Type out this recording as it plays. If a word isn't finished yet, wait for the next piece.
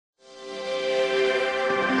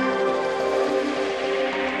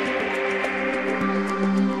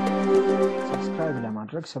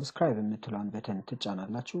ለማድረግ ሰብስክራይብ የምትሏን በተን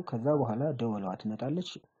ትጫናላችሁ ከዛ በኋላ ደወሏ ትመጣለች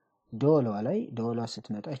ደወሏ ላይ ደወሏ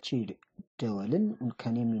ስትመጣ እቺ ደወልን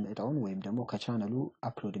ከኔ የሚመጣውን ወይም ደግሞ ከቻናሉ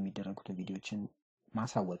አፕሎድ የሚደረጉት ቪዲዮችን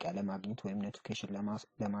ማሳወቂያ ለማግኘት ወይም ኖቲፊኬሽን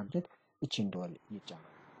ለማግኘት እቺን ደወል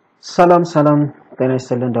ይጫናል ሰላም ጤና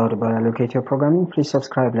ይስጥልን ዳውድ ባላለው ከኢትዮ ፕሮግራሚንግ ፕሊዝ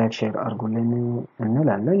ሰብስክራይብ ላይክ ሼር አድርጉልን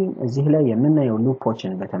እንላለን እዚህ ላይ የምናየው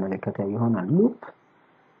ሉፖችን በተመለከተ ይሆናል ሉፕ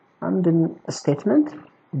አንድን ስቴትመንት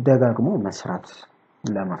ደጋግሞ መስራት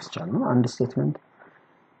ለማስቻል ነው አንድ ስቴትመንት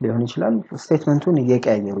ሊሆን ይችላል ስቴትመንቱን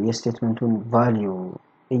እየቀያየሩ የስቴትመንቱን ቫልዩ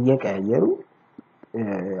እየቀያየሩ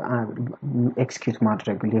ኤክስኪዩት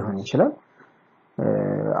ማድረግ ሊሆን ይችላል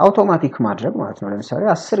አውቶማቲክ ማድረግ ማለት ነው ለምሳሌ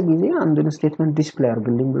 10 ጊዜ አንድን ስቴትመንት ዲስፕሌይ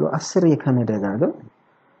አድርግልኝ ብሎ 10 የከመደጋገም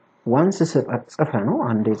ዋንስ ጽፈ ነው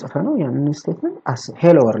አንዴ ጽፈ ነው ያንን ስቴትመንት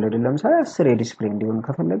ሄሎ ወርልድ ለምሳሌ 10 ዲስፕሌይ እንዲሆን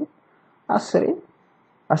ከፈለገ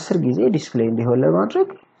 10 ጊዜ ዲስፕሌይ እንዲሆን ለማድረግ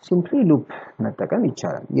ሲምፕሊ ሉፕ መጠቀም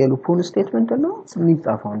ይቻላል የሉፑን ስቴትመንት ነው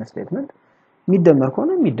የሚጻፈው ስቴትመንት የሚደመር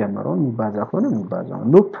ከሆነ የሚደመረው የሚባዛ ከሆነ የሚባዛው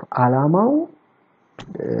ሉፕ አላማው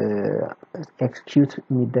ኤክስኪዩት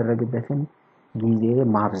የሚደረግበትን ጊዜ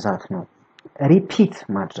ማብዛት ነው ሪፒት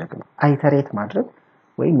ማድረግ ነው አይተሬት ማድረግ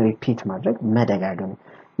ወይም ሪፒት ማድረግ መደጋገም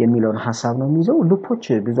የሚለውን ሐሳብ ነው የሚይዘው ሉፖች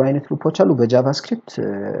ብዙ አይነት ሉፖች አሉ በጃቫስክሪፕት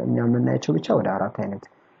እኛ የምናያቸው ብቻ ወደ 4 አይነት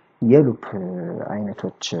የሉፕ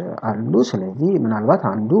አይነቶች አሉ ስለዚህ ምናልባት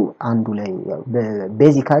አንዱ ላይ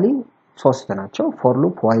ቤዚካሊ 3 ናቸው ፎር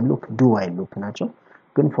ሉፕ ዋይል ሉፕ ዱ ዋይል ሉፕ ናቸው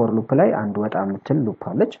ግን ፎር ሉፕ ላይ አንድ ወጣ የምትል ሉፕ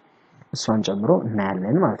አለች እሷን ጨምሮ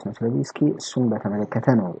እናያለን ማለት ነው ስለዚህ እስኪ እሱን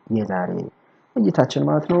በተመለከተ ነው የዛሬ እይታችን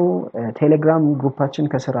ማለት ነው ቴሌግራም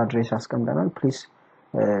ግሩፓችን ከስር አድሬስ አስቀምጠናል ፕሊዝ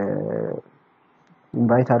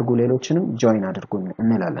ኢንቫይት አድርጉ ሌሎችንም ጆይን አድርጉ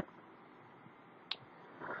እንላለን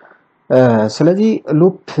ስለዚህ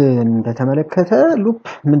ሉፕ በተመለከተ ሉፕ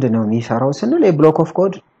ምንድነው የሚሰራው ስንል የብሎክ ኦፍ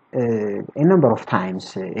ኮድ a number of times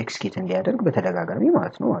execute እንዲያደርግ በተደጋጋሚ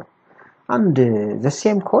ማለት ነው አንድ the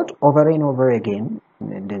same code over and over again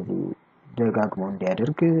እንደዚህ ደጋግሞ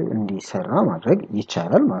እንዲያደርግ እንዲሰራ ማድረግ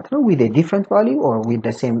ይቻላል ማለት ነው with a different value or with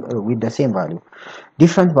the same value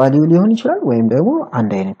different value ሊሆን ይችላል ወይም ደግሞ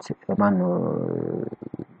አንድ አይነት ማነው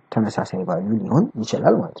ተመሳሳይ value ሊሆን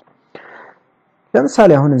ይችላል ማለት ነው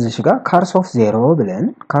ለምሳሌ አሁን እዚህ ጋር cars of 0 ብለን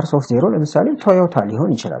cars of 0 ለምሳሌ ቶዮታ ሊሆን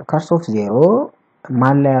ይችላል cars of 0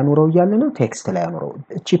 ማን ላይ ያኖረው ያለ ነው ቴክስት ላይ ያኖረው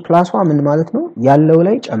እቺ ፕላስዋ ምን ማለት ነው ያለው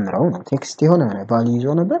ላይ ጨምረው ነው ቴክስት የሆነ ቫልዩ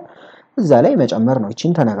ይዞ ነበር እዛ ላይ መጨመር ነው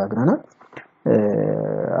እቺን ተነጋግረናል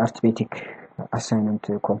አርትሜቲክ አሳይንመንት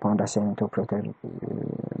ኮምፓውንድ አሳይንመንት ኦፕሬተር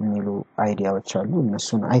የሚሉ አይዲያዎች አሉ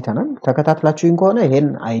እነሱን አይተናል ተከታትላችሁኝ ከሆነ ይሄን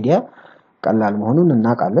አይዲያ ቀላል መሆኑን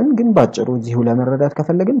እናውቃለን ግን ባጭሩ እዚሁ ለመረዳት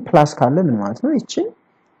ከፈለግን ፕላስ ካለ ምን ማለት ነው እቺን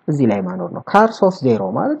እዚህ ላይ ማኖር ነው cars of 0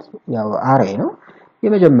 ማለት ያው አሬ ነው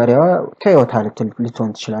የመጀመሪያው ቶዮታ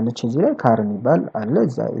ልትሆን ትችላለች እዚህ ላይ ካር የሚባል አለ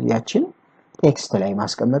ያቺን ቴክስት ላይ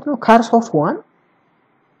ማስቀመጥ ነው cars of 1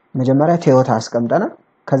 መጀመሪያ ቶዮታ አስቀምጠናል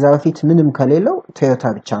ከዛ በፊት ምንም ከሌለው ቶዮታ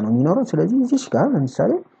ብቻ ነው የሚኖረው ስለዚህ እዚህ ጋር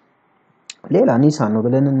ለምሳሌ ሌላ ኒሳን ነው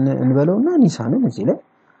ብለን እንበለውና ኒሳንን እዚህ ላይ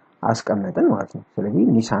አስቀመጥን ማለት ነው ስለዚህ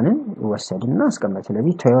ኒሳንን ወሰድና አስቀመጥ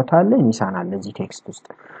ስለዚህ ቶዮታ አለ ኒሳን አለ እዚህ ቴክስት ውስጥ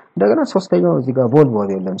እንደገና ሶስተኛው እዚህ ጋር ቮልቮ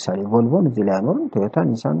ነው ለምሳሌ ቮልቮን እዚህ ላይ አኖርን ቶዮታ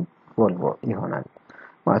ኒሳን ቮልቮ ይሆናል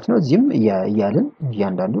ማለት ነው እዚህም እያልን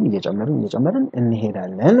እያንዳንዱን እየጨመርን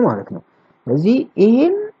እንሄዳለን ማለት ነው ስለዚህ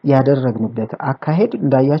ይሄን ያደረግንበት አካሄድ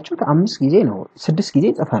እንዳያችሁት 5 ጊዜ ነው 6 ጊዜ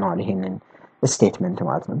ጽፈናል ይሄንን ስቴትመንት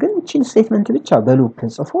ማለት ነው ግን እቺን ስቴትመንት ብቻ በሉፕ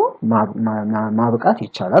ጽፎ ማብቃት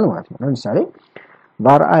ይቻላል ማለት ነው ለምሳሌ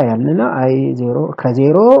var i ያልንና i0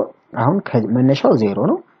 ከ0 አሁን መነሻው 0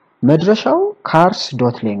 ነው መድረሻው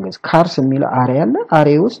cars.length cars የሚለው አሬ ያለ አሬ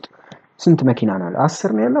ውስጥ ስንት መኪና ነው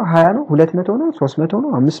 10 ነው ያለው 20 ነው 200 ነው 300 ነው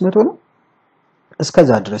 500 ነው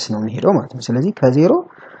እስከዛ ድረስ ነው የሚሄደው ማለት ነው ስለዚህ ከ0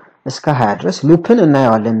 እስከ 20 ድረስ ሉፕን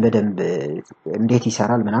እናያለን በደንብ እንዴት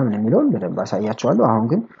ይሰራል ምናምን የሚለውን በደንብ አሳያችኋለሁ አሁን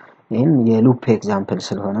ግን ይሄን የሉፕ ኤግዛምፕል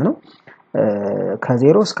ስለሆነ ነው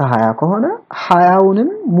ከ0 እስከ 20 ከሆነ 20ውንም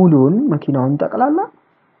ሙሉውን መኪናውን ጠቅላላ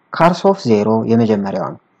cars of 0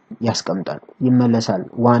 የመጀመሪያውን ያስቀምጣል ይመለሳል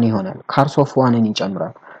 1 ይሆናል cars of 1ን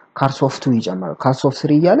ይጨምራል cars of 2 ይጨምራል cars of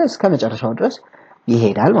 3 እያለ እስከ መጨረሻው ድረስ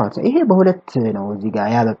ይሄዳል ማለት ነው ይሄ በሁለት ነው እዚህ ጋር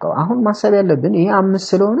ያበቃው አሁን ማሰብ ያለብን ይሄ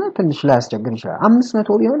 5 ስለሆነ ትንሽ ላይ ያስቸግር ይችላል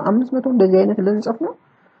 500 ቢሆን 500 እንደዚህ አይነት ልንጽፍ ነው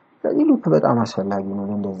ስለዚህ ሉፕ በጣም አስፈላጊ ነው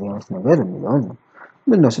እንደዚህ አይነት ነገር ነው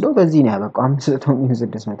ምን ወስደው በዚህ ነው ያበቃው 500 ምን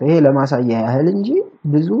 600 ይሄ ለማሳያ ያህል እንጂ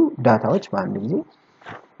ብዙ ዳታዎች በአንድ ጊዜ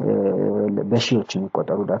በሺዎች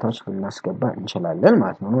የሚቆጠሩ ዳታዎች ልናስገባ እንችላለን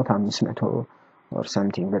ማለት ነው ኖት 500 or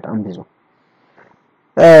something በጣም ብዙ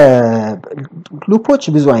ሉፖች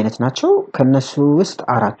ብዙ አይነት ናቸው ከነሱ ውስጥ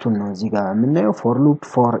አራቱን ነው እዚህ ጋር የምናየው for loop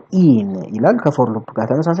for in ይላል ከfor loop ጋር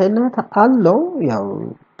ተመሳሳይነት አለው ያው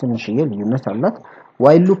ትንሽዬ ልዩነት አላት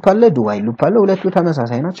while loop አለ do while loop አለ ሁለቱ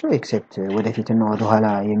ተመሳሳይ ናቸው except ወደፊትና ወደ ኋላ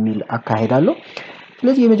የሚል አካሄድ አለው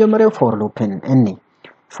ስለዚህ የመጀመሪያው for loopን እኔ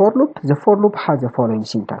for loop the for loop has the following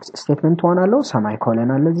syntax statement 1 አለው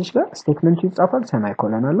semicolon አለ እዚህ ጋር statement ይጻፋል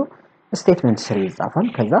semicolon አለው statement 3 ይጻፋል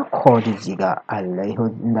ከዛ ኮድ እዚህ ጋር አለ ይሄው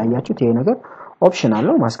እንዳያችሁት ይሄ ነገር ኦፕሽናል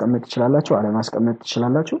ነው ማስቀመጥ ትችላላችሁ አለ ማስቀመጥ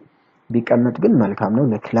ትችላላችሁ ቢቀመጥ ግን መልካም ነው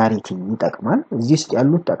ለክላሪቲ ይጠቅማል እዚህ ውስጥ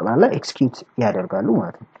ያሉት ጠቅላላ ኤክስኪዩት ያደርጋሉ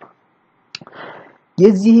ማለት ነው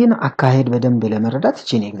የዚህን አካሄድ በደንብ ለመረዳት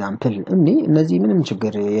እቺን ኤግዛምፕል እነዚህ ምንም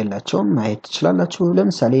ችግር የላቸውም ማየት ትችላላችሁ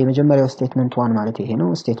ለምሳሌ የመጀመሪያው ስቴትመንት 1 ማለት ይሄ ነው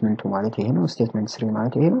ስቴትመንት 2 ማለት ይሄ ነው ስቴትመንት 3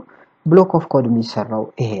 ማለት ይሄ ነው ብሎክ ኦፍ ኮድ የሚሰራው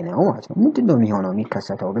ይሄ ነው ማለት ነው ምንድነው የሚሆነው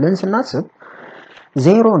የሚከሰተው ብለን ስናስብ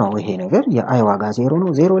 0 ነው ይሄ ነገር የአይ ዋጋ 0 ነው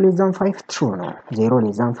 0 less than 5 true ነው 0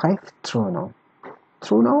 less than 5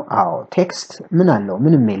 true ነው አዎ ቴክስት ምን አለው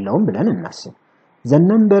ምንም የለውም ብለን እናስብ the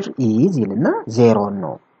number is ይልና 0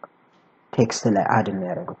 ነው ቴክስት ላይ አድ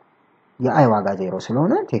የሚያደርገው የአይ ዋጋ 0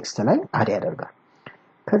 ስለሆነ ቴክስት ላይ አድ ያደርጋል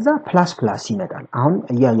ከዛ ፕላስ ፕላስ ይመጣል አሁን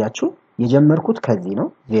እያያችሁ የጀመርኩት ከዚህ ነው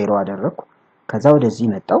 0 አደረኩ ከዛ ወደዚህ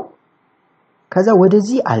መጣው ከዛ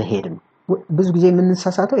ወደዚህ አልሄድም ብዙ ጊዜ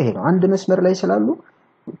የምንሳሳተው ይሄ ነው አንድ መስመር ላይ ስላሉ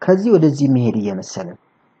ከዚህ ወደዚህ መሄድ እየመሰለን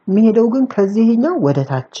የሚሄደው ግን ከዚህኛው ወደ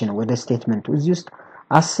ታች ነው ወደ ስቴትመንቱ እዚህ ውስጥ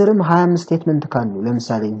 10ም 20ም ስቴትመንት ካሉ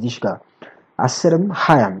ለምሳሌ እዚህ ጋር 10ም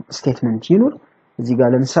 20ም ስቴትመንት ይኑር እዚህ ጋር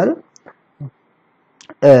ለምሳሌ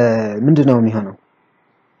ምንድነው የሚሆነው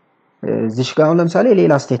እዚህ ጋር ለምሳሌ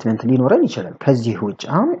ሌላ ስቴትመንት ሊኖረን ይችላል ከዚህ ውጭ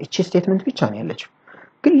አሁን እቺ ስቴትመንት ብቻ ነው ያለችው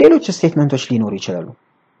ግን ሌሎች ስቴትመንቶች ሊኖሩ ይችላሉ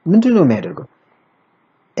ምንድነው የሚያደርገው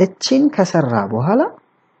እቺን ከሰራ በኋላ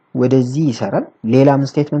ወደዚህ ይሰራል ሌላም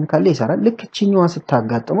ስቴትመንት ካለ ይሰራል ልክ እቺኛዋ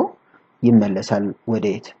ስታጋጥመው ይመለሳል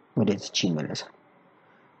ወደዚህ ይመለሳል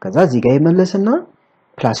ከዛ እዚህ ጋር ይመለስና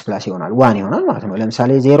ፕላስ ፕላስ ይሆናል 1 ይሆናል ማለት ነው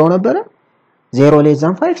ለምሳሌ 0 ነበረ 0 less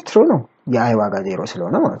than 5 true ነው የአይ ዋጋ 0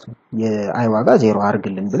 ስለሆነ ማለት ነው የአይ ዋጋ 0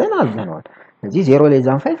 አርግልን ብለን አልዘነዋል ስለዚህ 0 less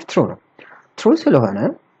than 5 true ነው true ስለሆነ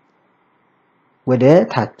ወደ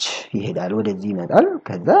ታች ይሄዳል ወደዚህ ይመጣል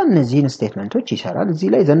ከዛ እነዚህን ስቴትመንቶች ይሰራል እዚህ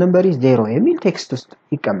ላይ the number is 0 የሚል ቴክስት ውስጥ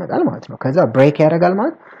ይቀመጣል ማለት ነው ከዛ ብሬክ ያደርጋል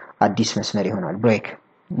ማለት አዲስ መስመር ይሆናል ብሬክ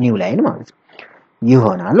ኒው ላይን ማለት ነው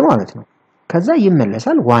ይሆናል ማለት ነው ከዛ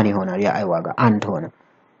ይመለሳል 1 ይሆናል የአይ ዋጋ 1 ሆነ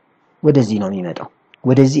ወደዚህ ነው የሚመጣው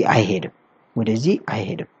ወደዚህ አይሄድም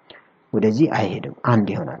ወደዚህ አይሄድም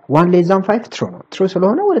 1 ይሆናል 1 less than 5 true ነው true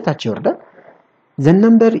ስለሆነ ወደ ታች ይወርዳል the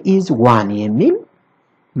number is 1 የሚል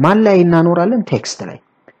ማን ላይ እናኖራለን ቴክስት ላይ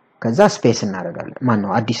ከዛ ስፔስ እናደርጋለን ማን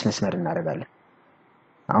ነው አዲስ መስመር እናደርጋለን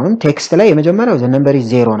አሁን ቴክስት ላይ የመጀመሪያው the number is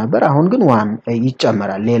 0 ነበር አሁን ግን 1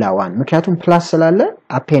 ይጨመራል ሌላ 1 ምክንያቱም ፕላስ ስላለ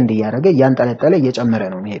አፔንድ ያደረገ ያንጠለጠለ እየጨመረ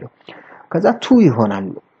ነው የሚሄደው ከዛ 2 ይሆናል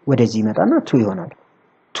ወደዚህ ይመጣና 2 ይሆናል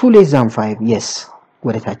 2 less than 5 yes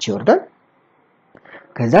ወደ ታች ይወርዳል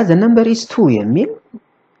ከዛ the number is 2 የሚል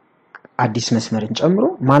አዲስ መስመርን ጨምሮ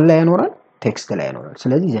ማን ላይ ያኖራል ቴክስት ላይ ያኖራል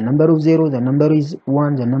ስለዚህ the number of 0 the number is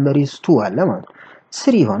 1 the number is 2 አለ ማለት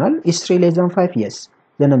 3 ይሆናል is 3 less than 5 yes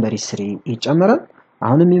the number is 3 ይጨመራል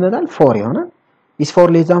አሁንም ይመጣል 4 ይሆናል is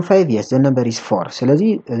 4 less than 5 yes the number is 4 ስለዚህ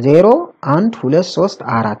 0 1 2 3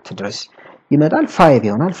 4 ድረስ ይመጣል 5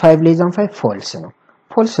 ይሆናል 5 less than 5 false ነው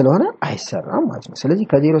false ስለሆነ አይሰራም ማለት ነው ስለዚህ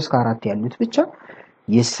ከ0 እስከ 4 ያሉት ብቻ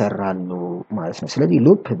ይሰራሉ ማለት ነው ስለዚህ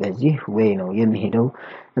ሉፕ በዚህ way ነው የሚሄደው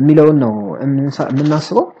የሚለውን ነው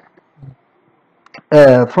የምናስበው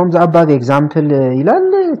from the above example ይላል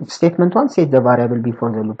statement 1 set the variable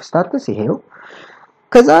before the loop starts ይሄው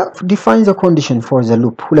ከዛ define the condition for the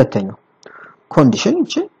loop ሁለተኛው condition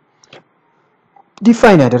እቺ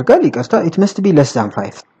define ያደርጋል ይቀርታ it must be less than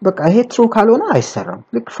 5 በቃ ይሄ true ካልሆነ አይሰራም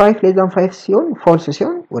ልክ 5 less than 5 ሲሆን false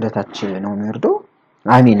ሲሆን ወደ ታች ነው የሚወርደው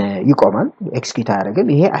ይቆማል ኤክስኪዩት አያደርግም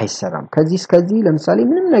ይሄ አይሰራም ከዚህ እስከዚህ ለምሳሌ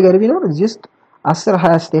ምንም ነገር ቢኖር እዚህ ውስጥ 10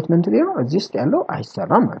 20 ስቴትመንት ቢኖር እዚህ ውስጥ ያለው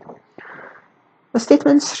አይሰራም ማለት ነው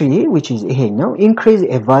Statement 3 which is ይሄኛው increase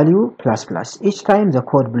a value plus plus each time the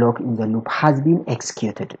code block in the loop has been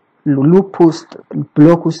executed loop ውስጥ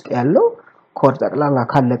ብሎክ ውስጥ ያለው ኮድ ጠቅላላ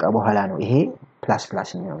ካለቀ በኋላ ነው ይሄ plus plus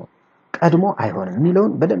የሚሆነው ቀድሞ አይሆንም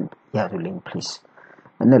የሚለውን በደንብ ያዙልኝ ፕሊዝ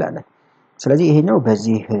እንላለን ስለዚህ ይሄኛው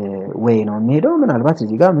በዚህ way ነው የሚሄደው ምናልባት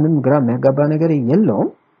እዚህ ጋር ምንም ግራ የሚያጋባ ነገር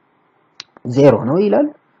የለውም 0 ነው ይላል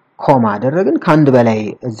ኮማ አደረግን ከአንድ በላይ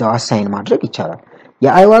እዛው አሳይን ማድረግ ይቻላል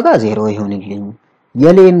የአይ ዋጋ 0 ይሁንልኝ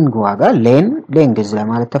የሌን ዋጋ ሌንግዝ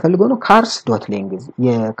ለማለት ተፈልጎ ነው cars.length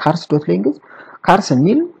የcars.length cars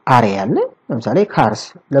የሚል አሬ አለ ለምሳሌ cars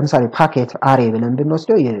ለምሳሌ ፓኬት አሬ ብለን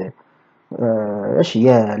ብንወስደው እሺ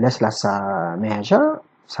የለስላሳ መያዣ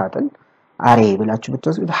ሳጥን አሬ ብላችሁ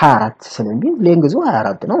ብትወስዱት 24 ስለሚል ሌንግዙ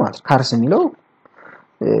 24 ነው ማለት ነው ካርስ የሚለው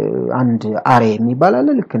አንድ አሬ የሚባል አለ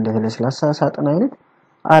ልክ እንደ ለስላሳ ሳጥን አይነት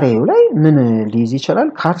አሬው ላይ ምን ሊይዝ ይችላል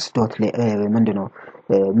ካርስ ዶት ምንድነው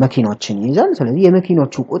መኪኖችን ይይዛል ስለዚህ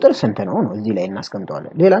የመኪኖቹ ቁጥር ስንት ነው እዚህ ላይ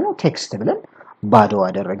እናስቀምጠዋለን ሌላ ነው ቴክስት ብለን ባዶ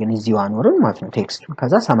አደረግን እዚሁ አኖርን ማለት ነው ቴክስት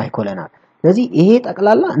ከዛ ሰማይ ኮለናል ስለዚህ ይሄ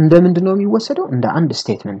ጠቅላላ እንደ ምንድነው የሚወሰደው እንደ አንድ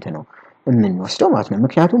ስቴትመንት ነው የምንወስደው ማለት ነው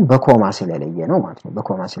ምክንያቱም በኮማ ስለለየ ነው ማለት ነው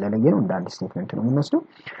በኮማ ስለለየ ነው እንደ አንድ ስቴትመንት ነው የምንወስደው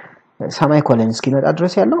ሰማይ ኮለን እስኪመጣ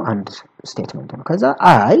ድረስ ያለው አንድ ስቴትመንት ነው ከዛ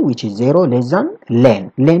I which is 0 less than len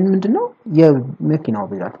ምንድነው የመኪናው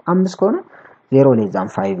ብዛት 5 ከሆነ 0 less than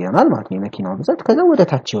 5 ይሆናል ማለት ነው የመኪናው ብዛት ከዛ ወደ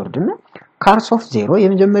ታች ይወርድና cars of 0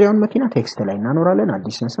 የመጀመሪያውን መኪና ቴክስት ላይ እናኖራለን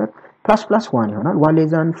አዲስ መስመር ++1 ይሆናል 1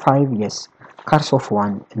 less than 5 yes cars of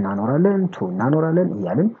 1 እናኖራለን 2 እናኖራለን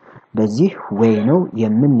እያልን በዚህ way ነው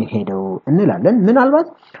የምንሄደው እንላለን ምናልባት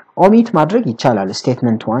ኦሚት ማድረግ ይቻላል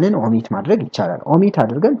ስቴትመንት 1ን ኦሚት ማድረግ ይቻላል ኦሚት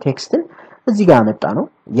አድርገን ቴክስትን እዚህ ጋር መጣ ነው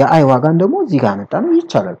የአይ ዋጋን ደግሞ እዚህ ጋር መጣ ነው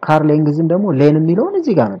ይቻላል ካር ሌንግዝን ደግሞ ሌን የሚለውን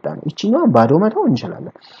እዚህ ጋር መጣ ነው እቺኛው ባዶ መተው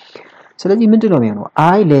እንችላለን ስለዚህ ምንድነው የሚሆነው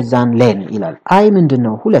አይ less than len ይላል አይ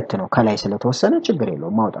ምንድነው ሁለት ነው ከላይ ስለተወሰነ ችግር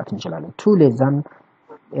የለውም ማውጣት እንችላለን 2 less than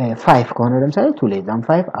 5 ከሆነ ለምሳሌ 2 less than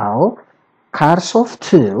 5 አዎ cars of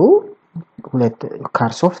 2 ሁለት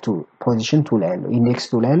cars of 2 ፖዚሽን 2 ላይ ያለው ኢንዴክስ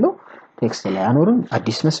 2 ላይ ያለው ቴክስት ላይ አኖርን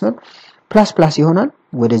አዲስ መስመር ++ ይሆናል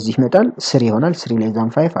ወደዚህ ይመጣል 3 ይሆናል 3 less than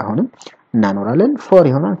 5 አሁንም እናኖራለን 4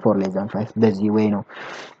 ይሆናል 4 less than 5 በዚህ way ነው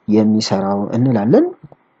የሚሰራው እንላለን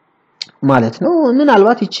ማለት ነው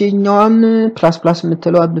ምናልባት እቺኛዋም ++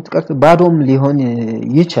 የምትለው ብትቀርጥ ባዶም ሊሆን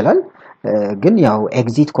ይችላል ግን ያው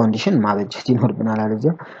ኤግዚት ኮንዲሽን ማበጀት ይኖርብናል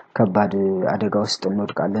አለዚያ ከባድ አደጋ ውስጥ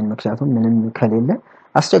እንወድቃለን ምክንያቱም ምንም ከሌለ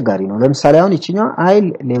አስቸጋሪ ነው ለምሳሌ አሁን እቺኛው አይ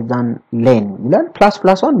less than len ይላል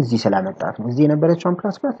 ++1 እዚህ ስለመጣት ነው እዚህ የነበረችውን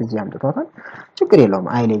 ++ እዚህ አምጥቷታል ችግር የለውም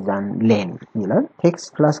አይ less than len ይላል ቴክስት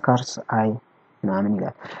 + cars አይ ምናምን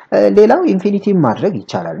ይላል ሌላው ኢንፊኒቲቭ ማድረግ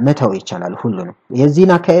ይቻላል መተው ይቻላል ሁሉንም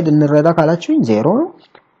የዚህን አካሄድ እንረዳ ካላችሁኝ 0 ነው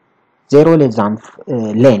 0 less than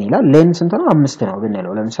len ይላል len ስንት ነው 5 ነው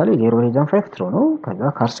ብንለው ለምሳሌ 0 less than 5 ትሮ ነው ከዛ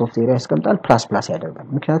cars of 0 ያስቀምጣል ++ ያደርጋል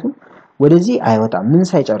ምክንያቱም ወደዚህ አይወጣም ምን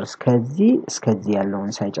ሳይጨርስ ከዚህ እስከዚህ ያለውን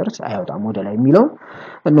ሳይጨርስ አይወጣም ወደ ላይ የሚለው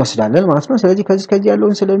እንወስዳለን ማለት ነው ስለዚህ ከዚህ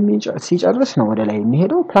ያለውን ሲጨርስ ነው ወደ ላይ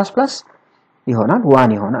የሚሄደው ++ ይሆናል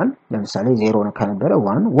 1 ይሆናል ለምሳሌ 0 ከነበረ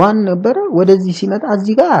 1 ነበረ ወደዚህ ሲመጣ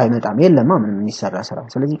እዚህ ጋር አይመጣም የለማ ምንም የሚሰራ ስራ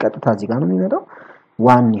ስለዚህ ቀጥታ እዚህ ጋር ነው የሚመጣው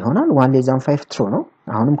 1 ይሆናል 1 less than 5 true ነው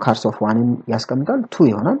አሁንም cars of 1ን ያስቀምጣል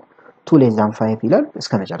 2 ይሆናል 2 less than 5 ይላል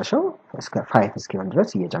እስከ መጨረሻው እስከ 5 እስኪሆን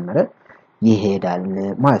ድረስ እየጨመረ ይሄዳል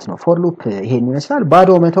ማለት ነው ፎር ሉፕ ይሄን ይመስላል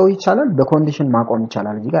ባዶ መተው ይቻላል በኮንዲሽን ማቆም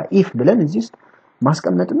ይቻላል እዚህ ጋር if ብለን እዚህ ውስጥ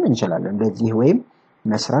ማስቀመጥም እንችላለን በዚህ ወይም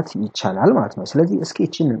መስራት ይቻላል ማለት ነው ስለዚህ እስኪ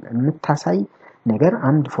እቺን የምታሳይ ነገር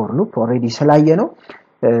አንድ ፎር ሉፕ ኦሬዲ ስላየ ነው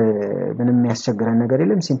ምንም የሚያስቸግረን ነገር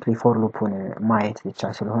የለም ሲምፕሊ ፎር ሉፑን ማየት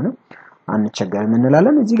ብቻ ስለሆነ አንቸገርም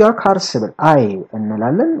እንላለን እዚህ ጋር ካርስ ብል አይ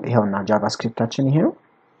እንላለን ይሄውና ጃቫስክሪፕታችን ይሄ ነው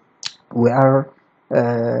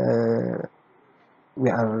we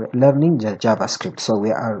are learning the JavaScript so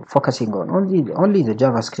we are focusing on only the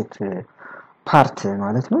JavaScript part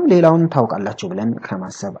ማለት ነው ሌላውን ታውቃላችሁ ብለን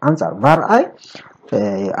ከማሰብ አንፃር var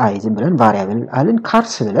i ዝም ብለን variable አልን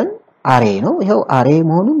cars ብለን አሬ ነው ይሄው አሬ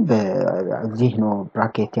መሆኑን በዚህ ነው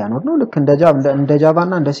ብራኬት ያኖር ነው ልክ እንደ ጃቫ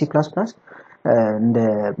እና እንደ C++ እንደ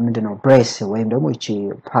ምንድነው ብሬስ ወይም ደግሞ እቺ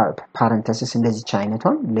ፓረንተሲስ እንደዚህ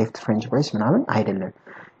አይነቷን ሌፍት ፍሬንች ብሬስ ምናምን አይደለም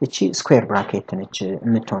እቺ ስኩዌር ብራኬት ነች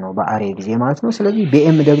የምትሆነው በአሬ ጊዜ ማለት ነው ስለዚህ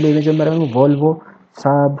BMW የመጀመሪያው ነው ቮልቮ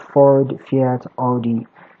ሳብ ፎርድ ፊያት አውዲ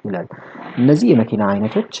ይላል እነዚህ የመኪና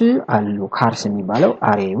አይነቶች አሉ ካርስ የሚባለው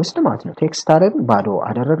አሬ ውስጥ ማለት ነው ቴክስት አረን ባዶ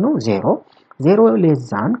አደረግነው 0 less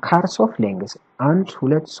than cars of length 1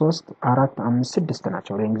 2 3 4 5 6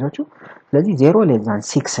 ናቸው ሌንግዞቹ ስለዚህ 0 less than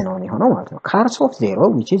 6 ነው የሚሆነው ማለት ነው cars of 0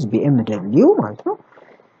 which is BMW ማለት ነው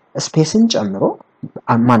ስፔስን ጨምሮ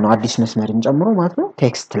ማን ነው አዲስ መስመርን ጨምሮ ማለት ነው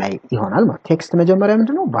ቴክስት ላይ ይሆናል ማለት ቴክስት መጀመሪያ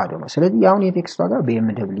ምንድነው ባዶ ነው ስለዚህ ያውን የቴክስት ዋጋ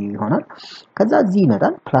BMW ይሆናል ከዛ እዚህ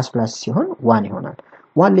ይመጣል ++ ሲሆን 1 ይሆናል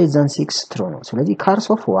 1 less than 6 true ነው ስለዚህ cars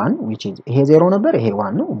of 1 which is ይሄ 0 ነበር ይሄ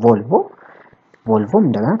 1 ነው ቮልቮ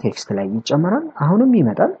እንደገና ቴክስት ላይ ይጨመራል አሁንም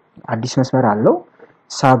ይመጣል አዲስ መስመር አለው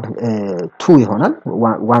ሳብ 2 ይሆናል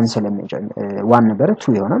 1 ስለሚጨምር 1 ነበር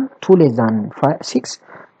 2 ይሆናል 2 less than 6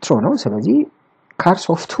 true ነው ስለዚህ cars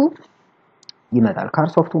of 2 ይመጣል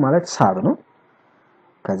cars of 2 ማለት ሳብ ነው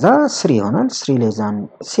ከዛ 3 ይሆናል 3 less than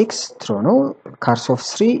 6 true ነው cars of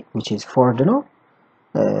 3 which is Ford ነው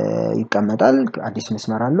ይቀመጣል አዲስ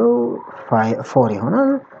መስመር አለው 4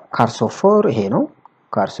 ይሆናል cars of 4 ይሄ ነው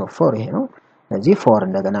cars of 4 ይሄ ነው ስለዚህ 4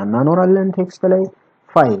 እንደገና እናኖራለን ቴክስት ላይ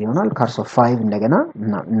 5 ይሆናል cars of 5 እንደገና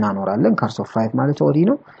እናኖራለን cars of 5 ማለት ኦዲ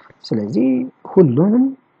ነው ስለዚህ ሁሉንም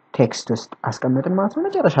ቴክስት ውስጥ አስቀምጥን ማለት ነው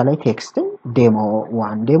መጨረሻ ላይ ቴክስትን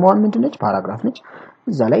demo1 ምንድነች ፓራግራፍ ነች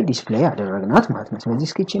እዛ ላይ ዲስፕሌይ አደረግናት ማለት ነው ስለዚህ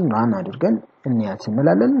ስኬችን ራን አድርገን እንያት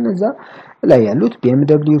እንላለን እዛ ላይ ያሉት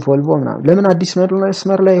BMW Volvo ምናምን ለምን አዲስ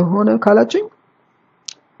መስመር ላይ ሆነ ካላችኝ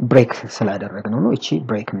ብሬክ ስላደረግነው ነው እቺ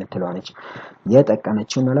ብሬክ የምትለው ነች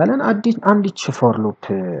የጠቀመችው እንላለን አንዲች ፎር ሉፕ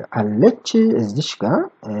አለች እዚሽ ጋር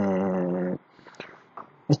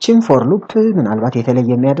እቺም ፎር ሉፕ ምናልባት የተለየ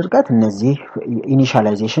የሚያደርጋት እነዚህ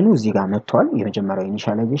ኢኒሻላይዜሽኑ እዚህ ጋር መጥቷል የመጀመሪያው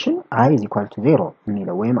ኢኒሻላይዜሽን i = 0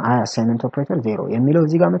 የሚለው ወይም i አሳይንመንት ኦፕሬተር 0 የሚለው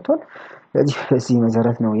እዚህ ጋር መጥቷል ስለዚህ በዚህ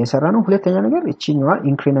መሰረት ነው የሰራነው ሁለተኛ ነገር እቺኛዋ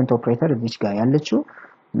ኢንክሪመንት ኦፕሬተር እዚች ጋር ያለችው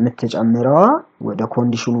የምትጨምረዋ ወደ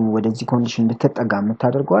ኮንዲሽኑ ወደዚህ ኮንዲሽን እንድትጠጋ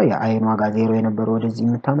የምታደርገዋ የአይን ዋጋ 0 የነበረው ወደዚህ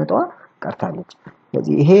የምታመጣዋ ቀርታለች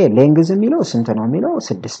ስለዚህ ይሄ ሌንግዝ የሚለው ስንት ነው የሚለው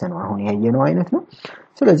 6 ነው አሁን ያየነው አይነት ነው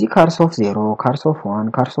ስለዚህ cars of 0 cars of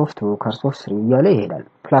 1 cars of 2 cars of 3 እያለ ይሄዳል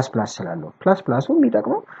ፕላስ ፕላስ ስላለው ፕላስ ፕላሱ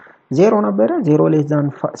የሚጠቅመው 0 ነበረ 0 less than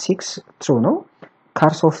 6 true ነው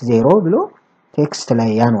cars of 0 ብሎ ቴክስት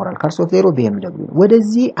ላይ ያኖራል cars of 0 BMW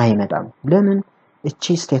ወደዚህ አይመጣም ለምን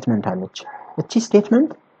እቺ ስቴትመንት አለች እቺ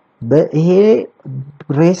ስቴትመንት በይሄ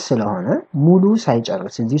ብሬስ ስለሆነ ሙሉ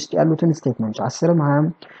ሳይጨርስ እዚህ ውስጥ ያሉትን ስቴትመንት 10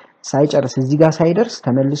 20 ሳይጨርስ እዚህ ጋር ሳይደርስ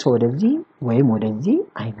ተመልሶ ወደዚህ ወይም ወደዚህ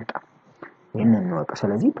አይመጣም ይሄንን ነው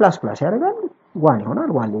ስለዚህ ፕላስ ፕላስ ያደርጋል 1 ይሆናል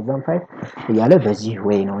 1 less than 5 እያለ በዚህ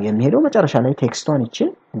ወይ ነው የሚሄደው መጨረሻ ላይ ቴክስቷን እቺ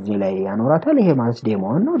እዚህ ላይ ያኖራታል ይሄ ማለት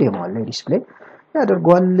ዴሞን ነው ዴሞን ላይ ዲስፕሌይ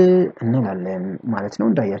ያደርጋል እንላለን ማለት ነው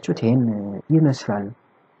እንዳያችሁት ይሄን ይመስላል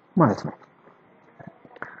ማለት ነው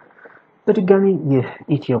በድጋሚ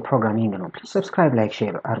የኢትዮ ፕሮግራሚንግ ነው ፕሊዝ ሰብስክራይብ ላይክ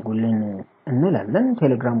ሼር አድርጉልን እንላለን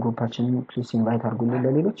ቴሌግራም ግሩፓችንን ፕሊዝ ኢንቫይት አድርጉልን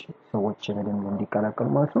ለሌሎች ሰዎች በደንብ እንዲቀላቀሉ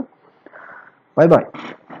ማለት ነው ባይ ባይ